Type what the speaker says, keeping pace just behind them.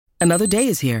Another day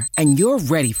is here, and you're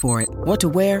ready for it. What to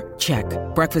wear? Check.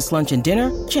 Breakfast, lunch, and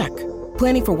dinner? Check.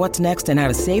 Planning for what's next and how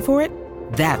to save for it?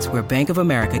 That's where Bank of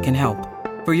America can help.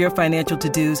 For your financial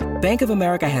to-dos, Bank of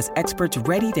America has experts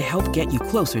ready to help get you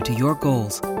closer to your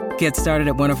goals. Get started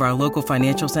at one of our local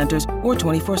financial centers or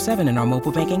 24/7 in our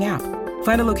mobile banking app.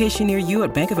 Find a location near you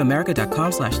at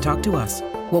bankofamerica.com/talktous.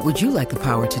 What would you like the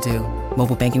power to do?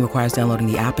 Mobile banking requires downloading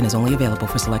the app and is only available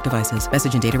for select devices.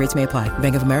 Message and data rates may apply.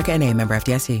 Bank of America N.A., member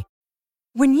FDIC.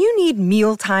 When you need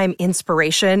mealtime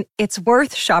inspiration, it's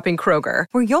worth shopping Kroger,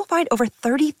 where you'll find over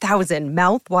 30,000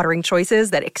 mouth-watering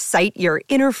choices that excite your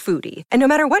inner foodie. And no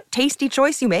matter what tasty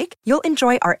choice you make, you'll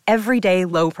enjoy our everyday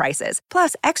low prices,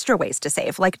 plus extra ways to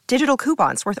save, like digital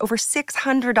coupons worth over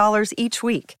 $600 each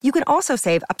week. You can also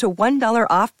save up to $1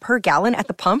 off per gallon at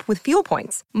the pump with fuel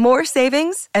points. More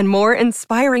savings and more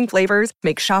inspiring flavors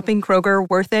make shopping Kroger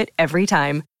worth it every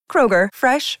time. Kroger,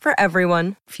 fresh for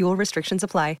everyone. Fuel restrictions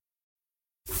apply.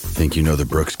 Think you know the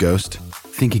Brooks Ghost?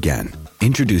 Think again.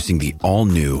 Introducing the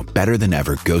all-new,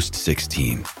 better-than-ever Ghost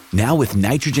 16. Now with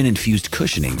nitrogen-infused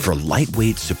cushioning for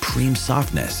lightweight, supreme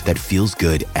softness that feels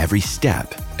good every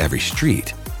step, every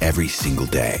street, every single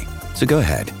day. So go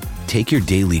ahead, take your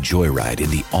daily joyride in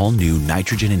the all-new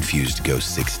nitrogen-infused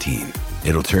Ghost 16.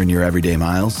 It'll turn your everyday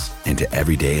miles into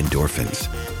everyday endorphins.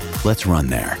 Let's run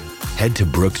there. Head to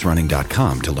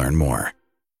brooksrunning.com to learn more.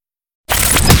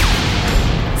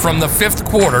 From the Fifth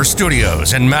Quarter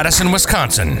Studios in Madison,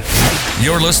 Wisconsin,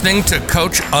 you're listening to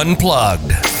Coach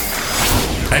Unplugged.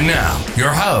 And now, your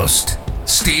host,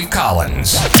 Steve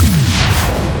Collins.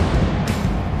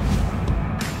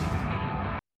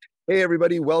 Hey,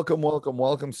 everybody. Welcome.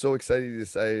 So excited you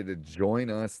decided to join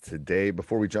us today.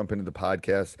 Before we jump into the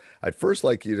podcast, I'd first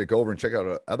like you to go over and check out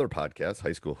our other podcasts,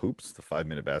 High School Hoops, the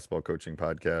 5-minute basketball coaching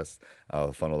podcast,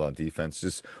 Funneled on Defense.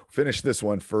 Just finish this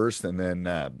one first and then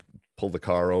pull the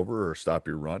car over or stop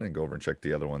your run and go over and check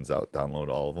the other ones out. Download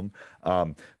all of them.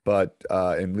 And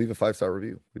leave a 5-star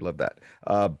review. We love that.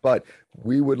 But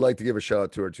we would like to give a shout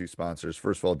out to our two sponsors.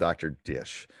 First of all, Dr.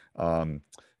 Dish. I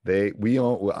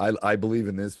believe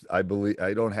in this. I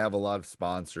don't have a lot of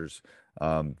sponsors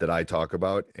that I talk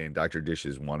about, and Dr. Dish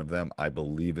is one of them. I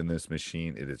believe in this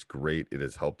machine. It is great. It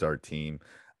has helped our team.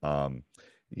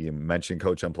 You mention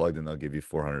Coach Unplugged and they'll give you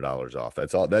 $400 off.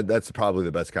 That's all. That's probably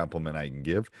the best compliment I can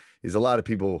give. Is a lot of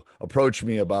people approach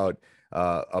me about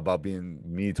being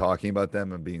me talking about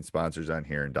them and being sponsors on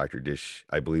here, and Dr. Dish,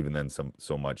 I believe in them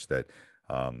so much that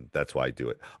that's why I do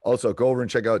it. Also, go over and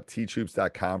check out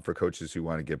teachhoops.com for coaches who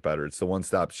want to get better. It's the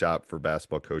one-stop shop for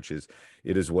basketball coaches.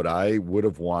 It is what I would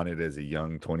have wanted as a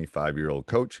young 25-year-old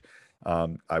coach.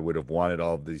 I would have wanted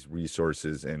all of these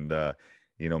resources, and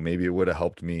maybe it would have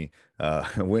helped me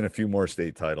win a few more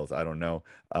state titles. I don't know.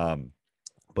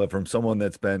 But from someone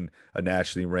that's been a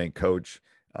nationally ranked coach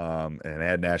and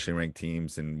had nationally ranked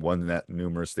teams and won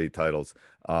numerous state titles,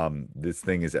 this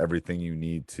thing is everything you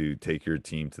need to take your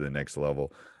team to the next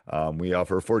level. We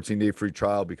offer a 14-day free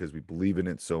trial because we believe in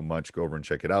it so much. Go over and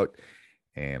check it out.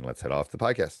 And let's head off the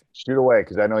podcast. Shoot away,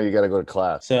 because I know you got to go to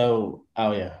class. So,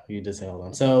 you did say hold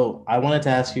on. So I wanted to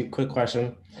ask you a quick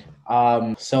question.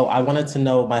 So I wanted to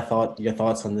know your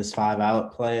thoughts on this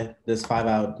 5-out play, this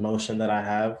 5-out motion that I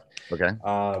have. Okay.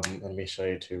 Let me show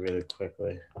you two really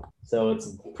quickly. So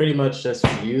it's pretty much just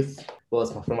for youth. Well,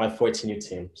 it's for my 14U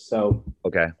team. So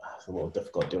okay, it's a little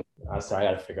difficult doing. Sorry,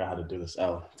 I got to figure out how to do this.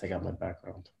 Oh, take out my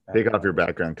background. Take off your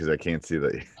background because I can't see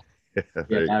that.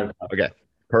 Okay.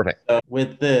 Perfect.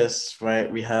 With this, right,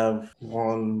 we have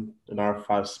one in our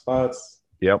 5 spots.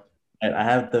 Yep. And I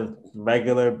have the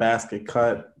regular basket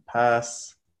cut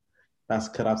pass,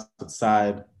 basket cut opposite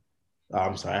side.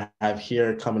 I have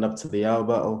here coming up to the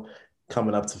elbow,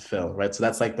 coming up to fill, right? So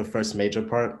that's like the first major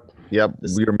part. Yep.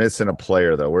 You're missing a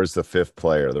player, though. Where's the 5th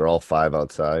player? They're all 5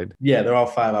 outside? Yeah, they're all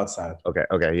 5 outside. Okay.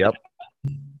 Yep.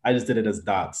 I just did it as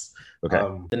dots. Okay.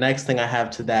 The next thing I have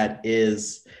to that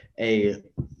is a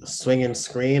swing and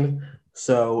screen.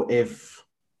 So if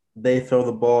they throw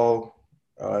the ball,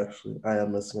 actually, I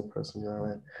am missing a person.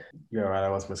 You're right. I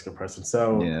was missing a person.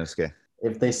 So yeah, that's okay.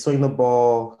 If they swing the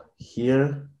ball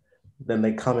here, then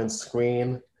they come and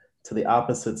screen to the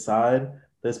opposite side.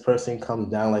 This person comes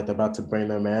down like they're about to bring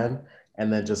their man,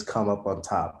 and then just come up on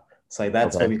top. So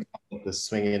that's what we call the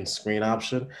swing and screen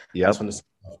option. Yeah. I just want to see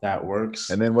if that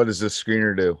works. And then what does the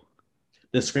screener do?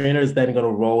 The screener is then going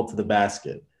to roll to the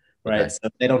basket. Right. Okay. So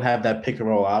they don't have that pick and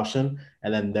roll option,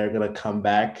 and then they're going to come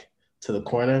back to the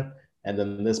corner, and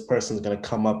then this person's going to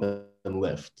come up and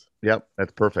lift. Yep.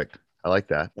 That's perfect. I like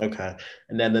that. Okay.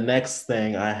 And then the next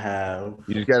thing I have.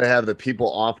 You just got to have the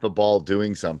people off the ball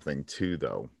doing something too,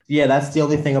 though. Yeah. That's the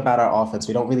only thing about our offense.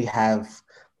 We don't really have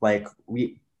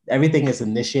everything is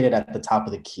initiated at the top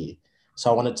of the key. So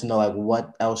I wanted to know like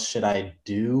what else should I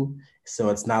do so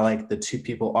it's not like the two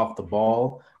people off the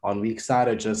ball on weak side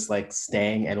are just like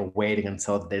staying and waiting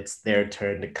until it's their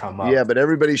turn to come up. Yeah, but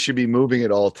everybody should be moving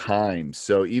at all times.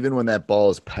 So even when that ball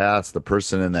is passed, the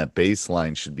person in that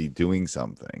baseline should be doing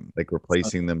something, like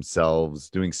replacing themselves,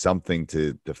 doing something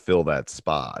to fill that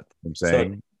spot. I'm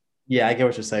saying. So, yeah, I get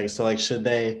what you're saying. So like should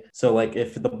they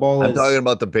if the ball I'm is talking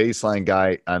about the baseline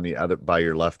guy on the other by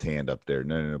your left hand up there.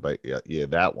 No, but yeah,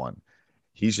 that one.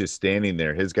 He's just standing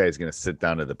there. His guy's going to sit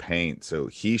down to the paint. So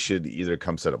he should either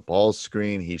come set a ball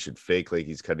screen. He should fake like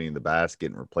he's cutting the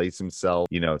basket and replace himself.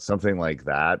 Something like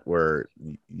that where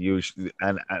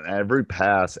and every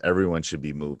pass, everyone should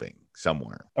be moving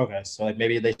somewhere. Okay. So like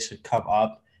maybe they should come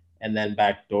up and then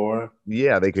back door.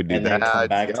 Yeah, they could do and that. Then come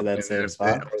back to that same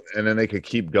spot. And then they could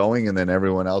keep going, and then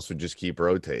everyone else would just keep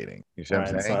rotating. You see what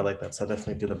I'm saying? So I like that. So I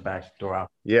definitely do the back door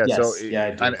out. Yeah. Yes, So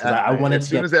yeah, I do. I wanted as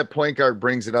soon as that point guard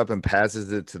brings it up and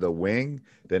passes it to the wing,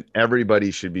 then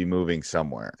everybody should be moving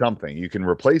somewhere. Something. You can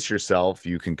replace yourself.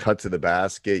 You can cut to the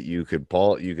basket. You could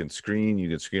ball. You can screen. You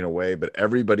can screen away. But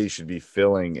everybody should be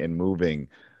filling and moving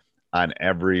on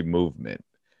every movement.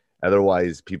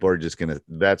 Otherwise, people are just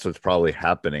that's what's probably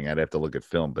happening. I'd have to look at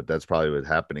film, but that's probably what's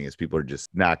happening is people are just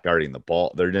not guarding the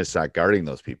ball. They're just not guarding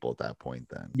those people at that point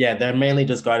then. Yeah, they're mainly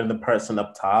just guarding the person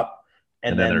up top.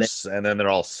 And then they're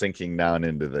all sinking down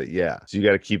into so you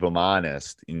got to keep them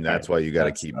honest. And that's why you got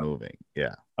to keep moving.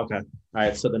 Yeah. Okay. All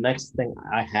right. So the next thing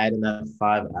I had in that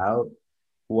 5 out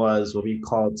was what we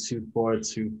call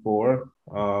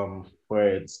 2-4-2-4, where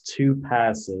it's two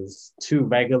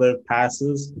regular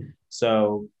passes.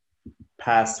 So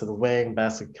pass to the wing,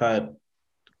 basket cut,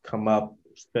 come up,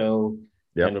 fill,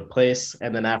 and replace.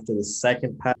 And then after the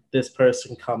second pass, this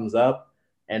person comes up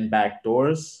and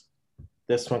backdoors.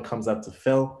 This one comes up to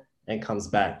fill and comes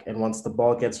back. And once the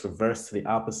ball gets reversed to the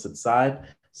opposite side,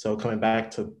 so coming back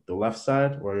to the left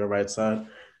side or your right side,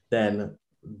 then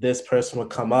this person would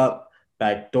come up,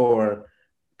 backdoor,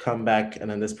 come back,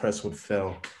 and then this person would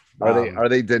fill. Are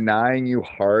they denying you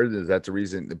hard? Is that the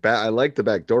reason? I like the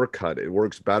backdoor cut. It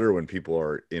works better when people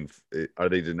are in. Are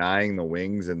they denying the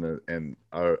wings and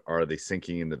are they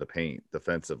sinking into the paint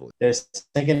defensively? They're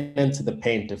sinking into the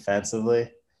paint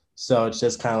defensively. So it's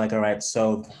just kind of like, all right,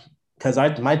 so because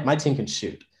my team can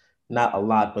shoot. Not a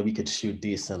lot, but we could shoot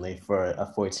decently for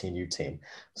a 14U team.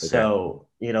 Okay. So,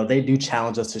 they do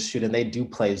challenge us to shoot and they do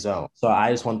play zone. So I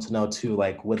just want to know too,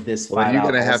 like, would this 5 you're out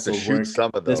going to have to shoot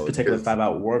some of those. This particular 5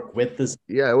 out work with this?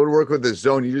 Yeah, it would work with the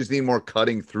zone. You just need more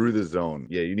cutting through the zone.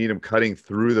 Yeah, you need them cutting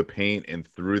through the paint and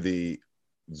through the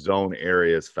zone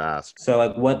areas fast. So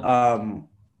like what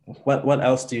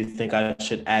else do you think I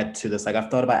should add to this? Like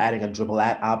I've thought about adding a dribble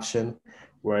at option.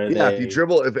 If you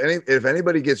dribble, if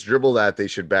anybody gets dribbled at, they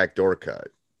should backdoor cut.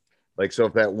 Like, so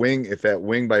if that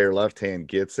wing by your left hand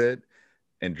gets it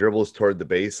and dribbles toward the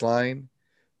baseline,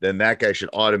 then that guy should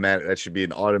be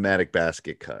an automatic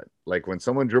basket cut. Like when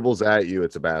someone dribbles at you,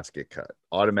 it's a basket cut,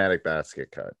 automatic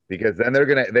basket cut, because then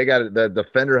the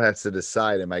defender has to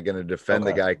decide, am I going to defend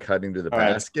the guy cutting to the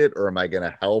basket or am I going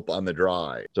to help on the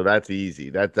drive? So that's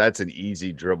easy. That's an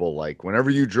easy dribble. Like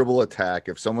whenever you dribble attack,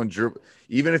 if someone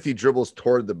even if he dribbles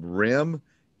toward the rim,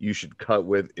 you should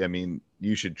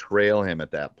you should trail him at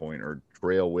that point or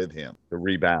trail with him to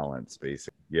rebalance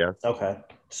basically. Yeah. Okay.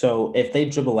 So if they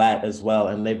dribble at as well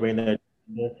and they bring their,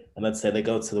 and let's say they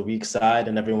go to the weak side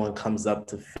and everyone comes up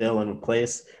to fill and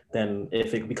replace, then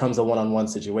if it becomes a one-on-one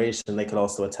situation, they could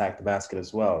also attack the basket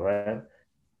as well, right?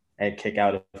 And kick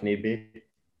out if need be.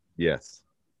 Yes.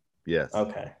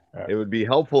 Okay. Right. It would be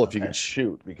helpful if you could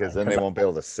shoot because then they won't be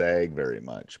able to sag very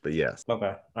much. But yes.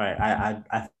 Okay. All right.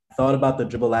 I thought about the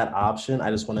dribble at option.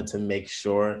 I just wanted to make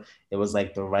sure it was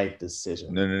like the right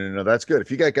decision. No. That's good.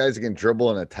 If you got guys that can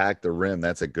dribble and attack the rim,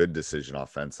 that's a good decision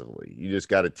offensively. You just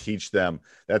got to teach them.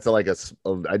 That's I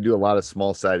do a lot of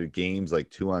small-sided games like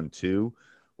 2-on-2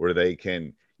 where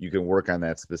you can work on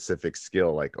that specific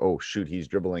skill. Like, oh shoot, he's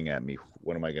dribbling at me.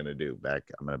 What am I going to do? I'm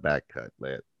going to back cut.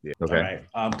 Yeah. Okay.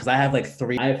 All right. Because I have like 5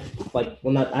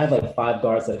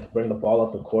 guards that can bring the ball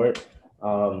up the court.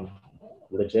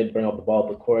 Legit bring up the ball up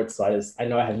the court. So I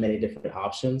know I have many different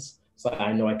options. So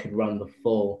I know I could run the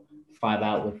full 5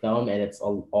 out with them, and it's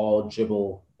all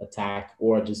dribble attack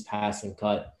or just pass and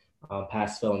cut,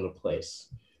 pass, fill, and replace.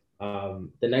 The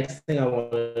next thing I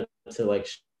wanted to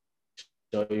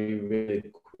show you really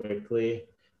quickly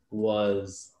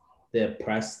was the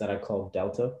press that I call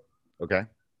Delta. Okay.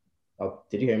 Oh,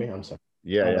 did you hear me? I'm sorry.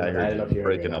 Yeah, I heard you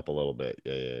breaking up a little bit.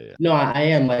 Yeah. No, I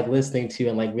am listening to you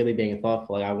and really being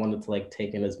thoughtful. I wanted to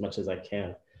take in as much as I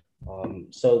can.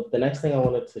 So the next thing I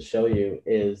wanted to show you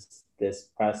is this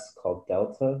press called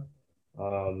Delta.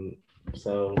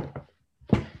 So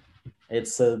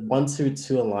it's a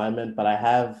 1-2-2 alignment, but I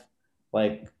have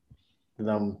like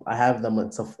I have them.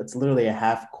 It's literally a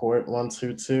half court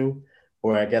 1-2-2,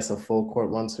 or I guess a full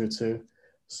court 1-2-2.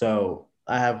 So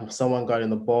I have someone guarding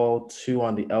the ball, two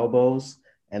on the elbows,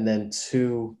 and then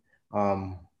two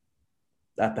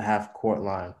at the half court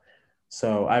line.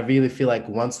 So I really feel like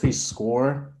once we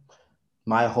score,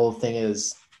 my whole thing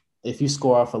is if you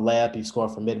score off a layup, you score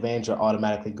from mid range, you're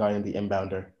automatically guarding the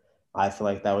inbounder. I feel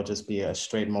like that would just be a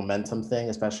straight momentum thing,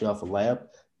 especially off a layup.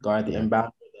 Guard the inbounder,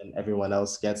 and everyone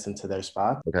else gets into their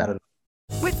spot. Okay. I don't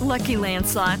know. With Lucky Land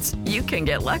Slots, you can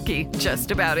get lucky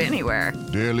just about anywhere.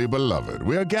 Dearly beloved,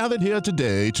 we are gathered here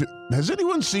today to... Has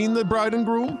anyone seen the bride and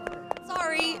groom?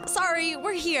 Sorry,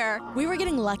 we're here. We were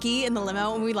getting lucky in the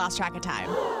limo and we lost track of time.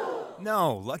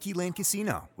 No, Lucky Land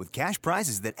Casino, with cash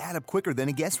prizes that add up quicker than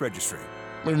a guest registry.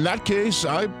 In that case,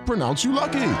 I pronounce you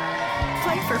lucky.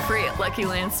 Play for free at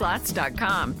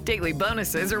LuckyLandSlots.com. Daily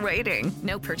bonuses are waiting.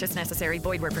 No purchase necessary.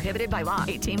 Void where prohibited by law.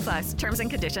 18+. Terms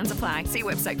and conditions apply. See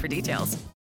website for details.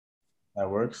 That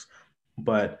works.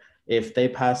 But if they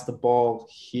pass the ball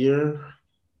here,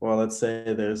 well, let's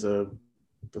say there's a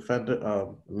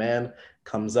defender, man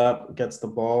comes up, gets the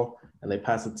ball, and they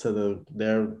pass it to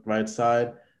their right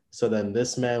side. So then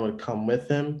this man would come with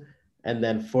him and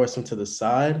then force him to the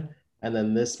side. And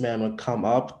then this man would come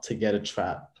up to get a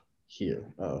trap here.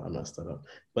 Oh, I messed that up.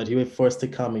 But he would force to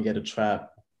come and get a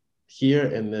trap here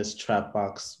in this trap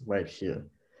box right here,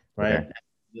 right? Okay.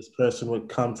 This person would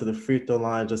come to the free throw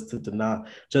line just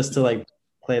to like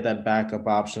play that backup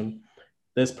option.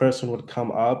 This person would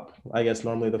come up. I guess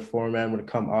normally the four-man would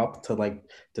come up to like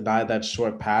deny that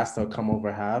short pass that would come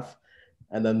over half.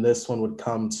 And then this one would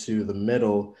come to the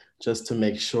middle just to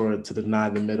make sure to deny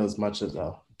the middle as much as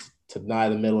much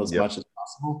as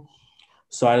possible.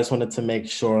 So I just wanted to make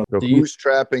sure. So who's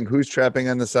trapping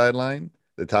on the sideline?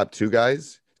 The top two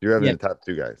guys? You're having the top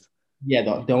two guys. Yeah,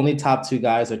 the only top two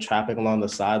guys are trapping along the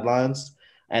sidelines.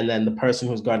 And then the person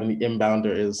who's guarding the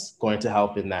inbounder is going to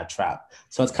help in that trap.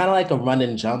 So it's kind of like a run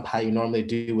and jump, how you normally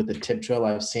do with the tip drill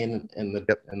I've seen in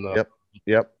the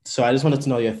Yep. So I just wanted to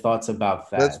know your thoughts about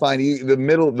that. That's fine. The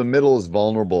middle is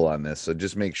vulnerable on this, so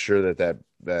just make sure that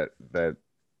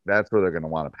that's where they're going to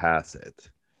want to pass it.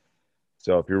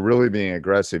 So if you're really being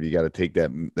aggressive, you got to take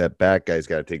that back guy's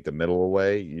got to take the middle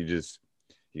away. You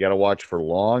got to watch for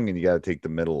long, and you got to take the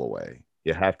middle away.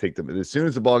 You have to take them as soon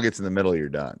as the ball gets in the middle, you're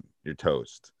done. You're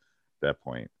toast at that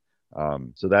point.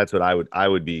 So that's what I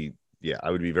would be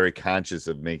very conscious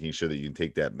of making sure that you can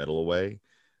take that middle away.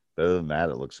 But other than that,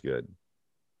 it looks good.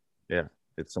 Yeah,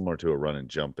 it's similar to a run and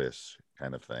jump-ish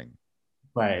kind of thing.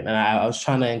 Right, and I was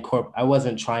trying to incorporate. I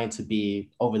wasn't trying to be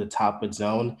over the top with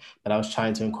zone, but I was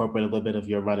trying to incorporate a little bit of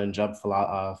your run and jump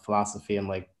philosophy and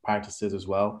like practices as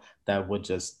well. That would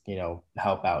just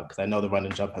help out because I know the run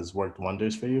and jump has worked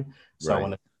wonders for you. So right. I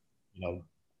want to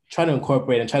try to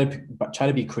incorporate and try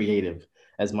to be creative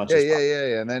as much as possible.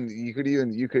 Yeah. And then you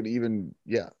could even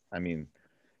I mean.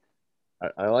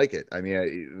 I like it. I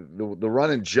mean, the run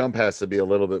and jump has to be a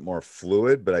little bit more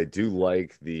fluid, but I do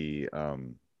like the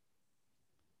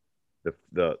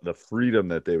freedom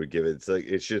that they would give it.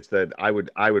 It's just that I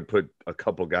would put a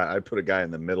guy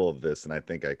in the middle of this, and I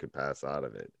think I could pass out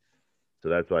of it. So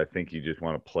that's why I think you just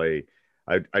want to play.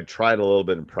 I tried a little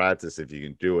bit in practice if you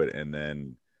can do it, and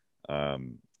then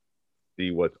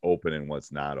see what's open and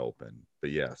what's not open.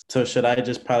 But yes. So should I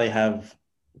just probably have?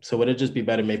 So would it just be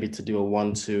better maybe to do a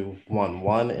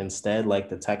 1-2-1-1 instead, like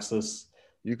the Texas?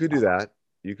 You could do that.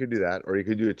 Or you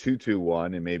could do a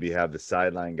 2-2-1 and maybe have the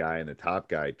sideline guy and the top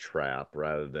guy trap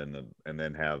rather than and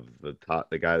then have the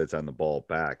guy that's on the ball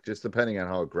back, just depending on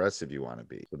how aggressive you want to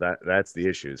be. So that's the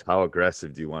issue is how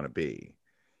aggressive do you want to be?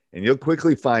 And you'll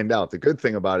quickly find out. The good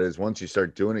thing about it is once you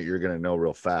start doing it, you're going to know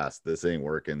real fast, this ain't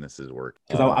working, this is working.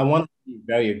 Because I want to be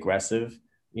very aggressive,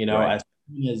 right. As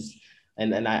soon as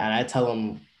And I tell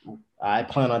them, I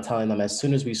plan on telling them as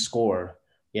soon as we score,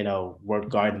 we're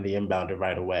guarding the inbounder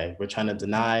right away. We're trying to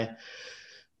deny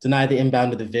the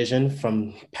inbounder the vision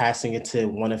from passing it to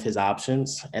one of his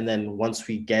options. And then once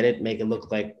we get it, make it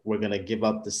look like we're going to give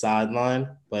up the sideline,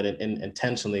 but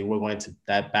intentionally we're going to,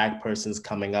 that back person's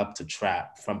coming up to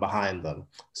trap from behind them.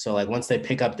 So like once they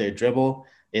pick up their dribble,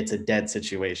 it's a dead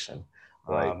situation.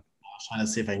 Right. I was trying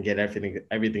to see if I can get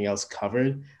everything else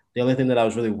covered. The only thing that I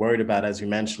was really worried about, as you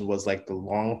mentioned, was like the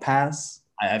long pass.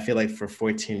 I feel like for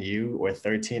 14U or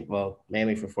 13, well,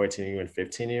 mainly for 14U and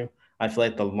 15U, I feel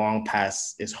like the long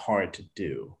pass is hard to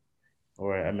do.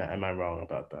 or am I wrong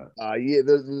about that? Yeah,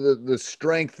 the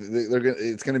strength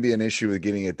it's gonna be an issue with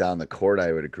getting it down the court.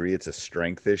 I would agree, it's a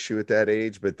strength issue at that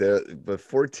age, but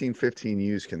 14, 15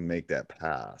 U's can make that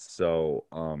pass. So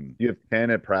you have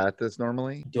 10 at practice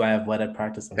normally. Do I have what at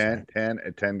practice? 10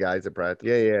 guys at practice.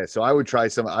 Yeah. So I would try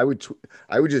some. I would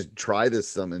just try this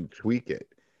some and tweak it.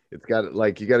 It's got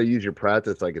like you got to use your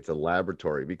practice like it's a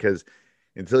laboratory, because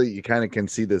until you kind of can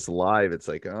see this live, it's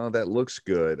like, oh, that looks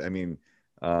good. I mean,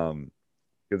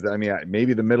 because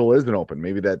maybe the middle isn't open.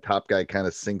 Maybe that top guy kind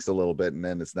of sinks a little bit and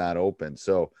then it's not open.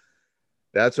 So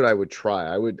that's what I would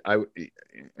try.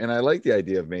 And I like the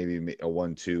idea of maybe a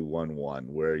 1-2, 1-1,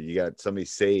 where you got somebody,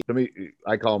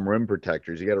 I call them rim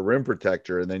protectors. You got a rim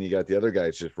protector, and then you got the other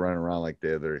guys just running around like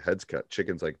their heads cut,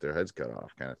 chickens like their heads cut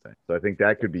off kind of thing. So I think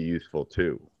that could be useful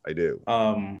too. I do.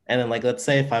 And then like, let's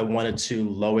say if I wanted to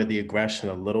lower the aggression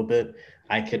a little bit,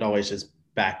 I could always just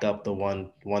back up the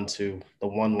 1-1-2, the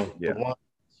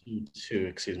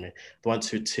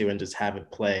 1-2-2, and just have it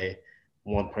play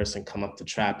one person come up to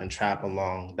trap and trap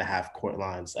along the half court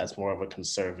lines. That's more of a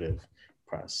conservative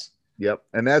press. Yep.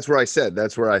 And that's where I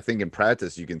think in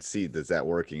practice you can see, does that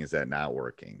working? Is that not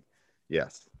working?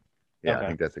 Yes. Yeah. Okay. I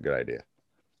think that's a good idea.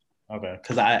 Okay.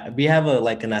 Cause I have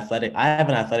an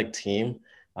athletic team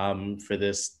for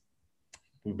this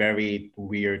very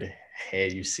weird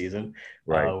AAU season.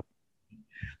 Right.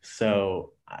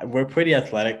 So we're pretty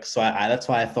athletic. So that's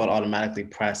why I thought automatically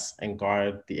press and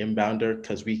guard the inbounder,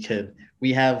 because we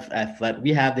have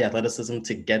the athleticism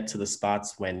to get to the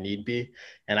spots when need be.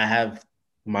 And I have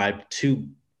my two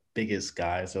biggest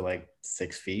guys are like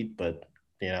 6 feet, but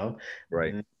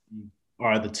right,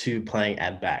 are the two playing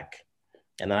at back.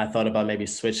 And then I thought about maybe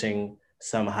switching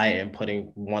some height and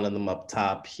putting one of them up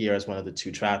top here as one of the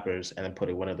two trappers, and then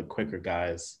putting one of the quicker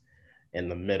guys in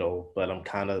the middle, but I'm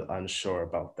kind of unsure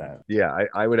about that. Yeah,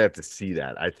 I would have to see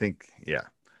that. I think, yeah,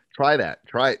 try that.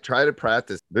 Try to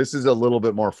practice. This is a little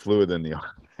bit more fluid than the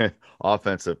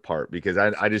offensive part, because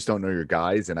I just don't know your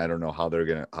guys, and I don't know how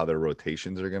their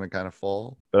rotations are gonna kind of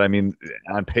fall. But I mean,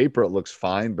 on paper it looks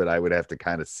fine, but I would have to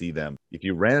kind of see them. If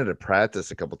you ran it at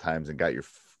practice a couple times and got your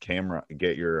camera,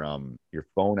 get your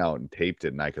phone out and taped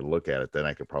it, and I could look at it, then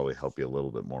I could probably help you a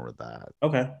little bit more with that.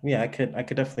 Okay. Yeah, I could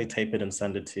definitely tape it and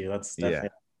send it to you. That's definitely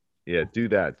yeah, do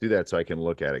that so I can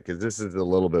look at it, because this is a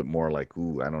little bit more like,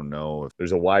 I don't know if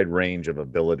there's a wide range of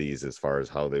abilities as far as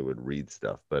how they would read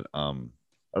stuff, but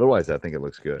otherwise I think it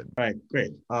looks good. All right,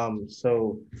 great.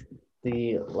 So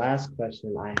the last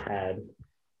question I had,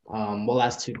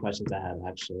 last two questions I had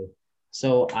actually.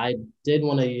 So I did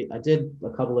a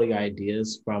couple of your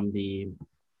ideas from the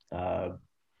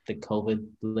COVID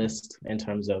list in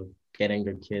terms of getting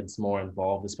your kids more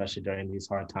involved, especially during these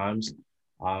hard times.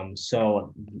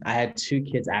 So I had two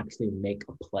kids actually make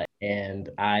a play, and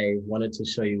I wanted to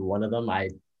show you one of them. I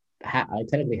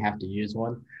technically have to use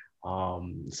one.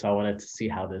 So I wanted to see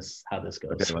how this goes.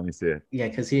 Okay, let me see it. Yeah,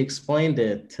 because he explained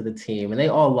it to the team, and they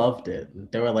all loved it.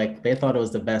 They thought it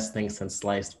was the best thing since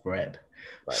sliced bread.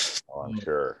 Right. Oh, I'm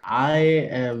sure.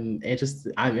 I'm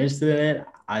interested in it.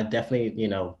 I definitely,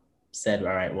 said, all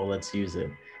right, well, let's use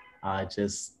it. I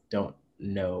just don't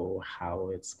know how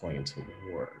it's going to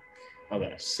work.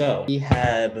 Okay, so he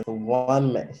had the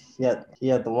one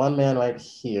man right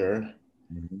here,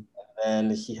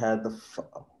 and he had the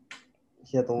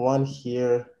one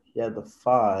here. He had the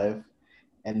 5,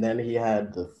 and then he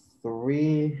had the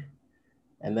 3,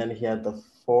 and then he had the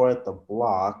 4 at the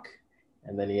block,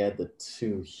 and then he had the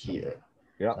 2 here.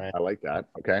 Yeah, right? I like that.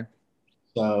 Okay.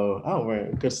 So, we're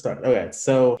a good start. Okay,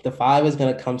 so the 5 is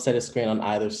going to come set a screen on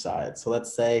either side. So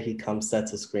let's say he comes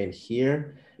sets a screen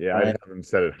here. Yeah, right? I have him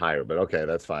set it higher, but okay,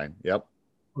 that's fine. Yep.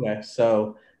 Okay,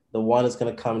 so the 1 is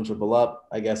going to come dribble up,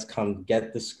 I guess, come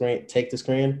get the screen, take the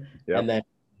screen, and then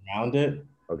round it.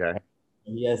 Okay.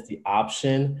 And he has the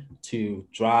option to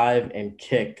drive and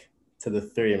kick to the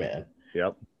 3-man.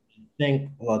 Yep.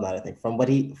 From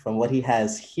what he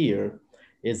has here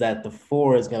is that the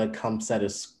 4 is going to come set a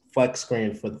flex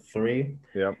screen for the 3.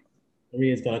 Yep.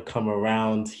 3 is going to come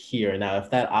around here. Now,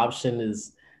 if that option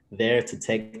is there to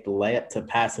take the layup, to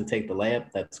pass and take the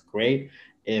layup, that's great.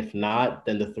 If not,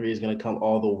 then the 3 is going to come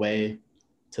all the way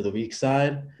to the weak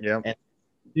side. Yep. And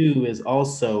 2 is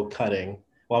also cutting.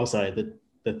 Well, I'm sorry. The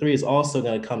 3 is also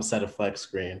going to come set a flex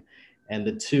screen, and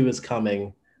the 2 is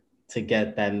coming to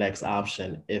get that next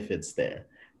option if it's there.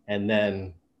 And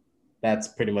then that's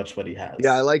pretty much what he has.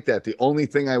 Yeah, I like that. The only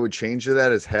thing I would change to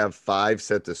that is have 5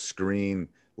 set the screen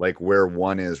like where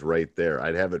 1 is right there.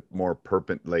 I'd have it more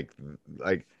like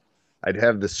I'd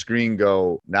have the screen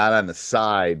go not on the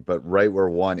side, but right where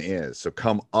 1 is. So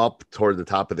come up toward the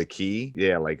top of the key.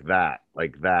 Yeah, like that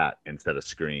instead of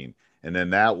screen. And then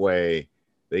that way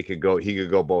he could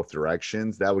go both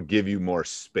directions. That would give you more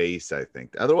space, I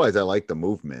think. Otherwise, I like the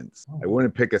movements. I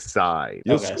wouldn't pick a side.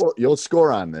 You'll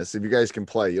score on this if you guys can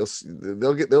play.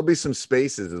 There'll be some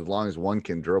spaces as long as one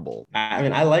can dribble. I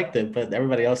mean, I liked it, but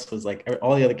everybody else was like,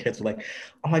 all the other kids were like,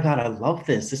 "Oh my God, I love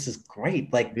this. This is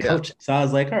great." Like, Coach. So I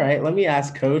was like, all right, let me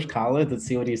ask Coach Collins and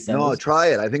see what he says. No, try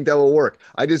it. I think that will work.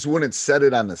 I just wouldn't set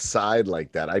it on the side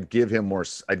like that. I'd give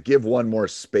one more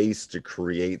space to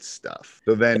create stuff.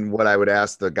 So then what I would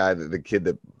ask the kid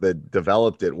that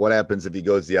developed it, what happens if he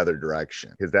goes the other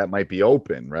direction? Because that might be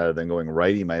open rather than going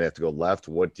right. He might have to go left.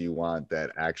 What do you want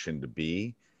that action to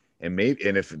be? And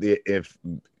if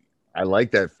I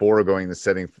like that 4 going the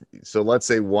setting. So let's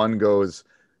say 1 goes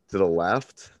to the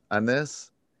left on this.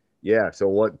 Yeah.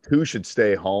 So 2 should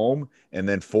stay home, and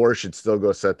then 4 should still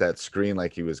go set that screen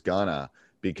like he was gonna,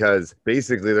 because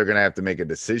basically they're gonna have to make a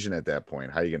decision at that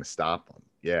point. How are you gonna stop them?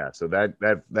 Yeah. So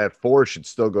that 4 should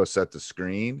still go set the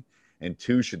screen, and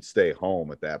 2 should stay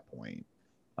home at that point.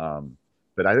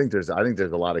 But I think there's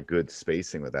a lot of good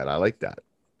spacing with that. I like that.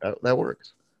 That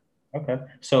works. Okay.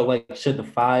 So like, should the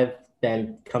 5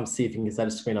 then come see if he can set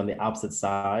a screen on the opposite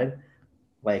side?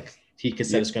 Like he could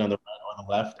set a screen on the right or the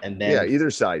left, and then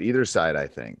either side. I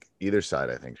think either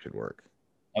side should work.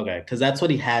 Okay, because that's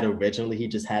what he had originally. He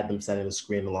just had them setting the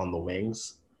screen along the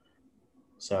wings.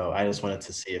 So I just wanted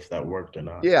to see if that worked or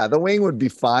not. Yeah, the wing would be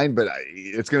fine, but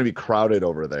it's going to be crowded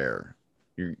over there.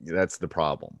 That's the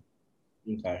problem.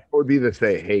 Okay. It would be to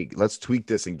say, hey, let's tweak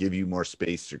this and give you more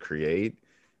space to create.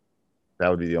 That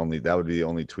would be the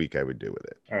only tweak I would do with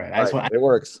it. All right. It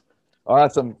works.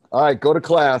 Awesome. All right, go to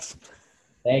class.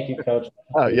 Thank you, Coach.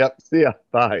 Yep. See ya.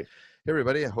 Bye. Hey,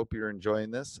 everybody. I hope you're enjoying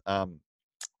this.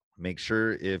 Make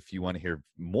sure if you want to hear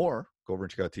more, go over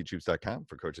and check out teachhoops.com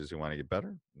for coaches who want to get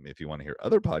better. If you want to hear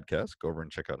other podcasts, go over and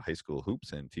check out High School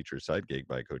Hoops and Teacher's Side Gig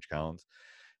by Coach Collins.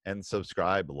 And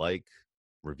subscribe, like,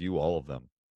 review all of them.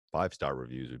 5-star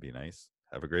reviews would be nice.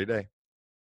 Have a great day.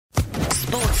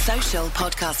 Sports Social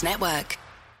Podcast Network.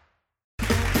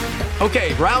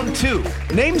 Okay, round 2.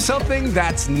 Name something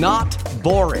that's not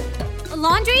boring. A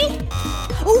laundry?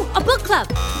 Ooh, a book club.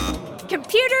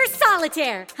 Computer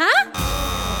solitaire, huh?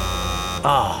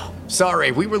 Ah,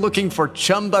 sorry, we were looking for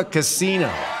Chumba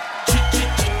Casino.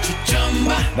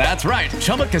 That's right,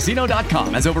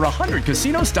 ChumbaCasino.com has over 100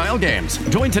 casino-style games.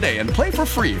 Join today and play for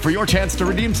free for your chance to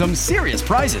redeem some serious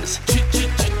prizes.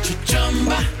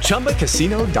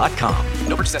 ChumbaCasino.com.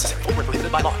 No purchase necessary. Void where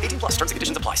prohibited by law. 18+ terms and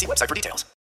conditions apply. See website for details.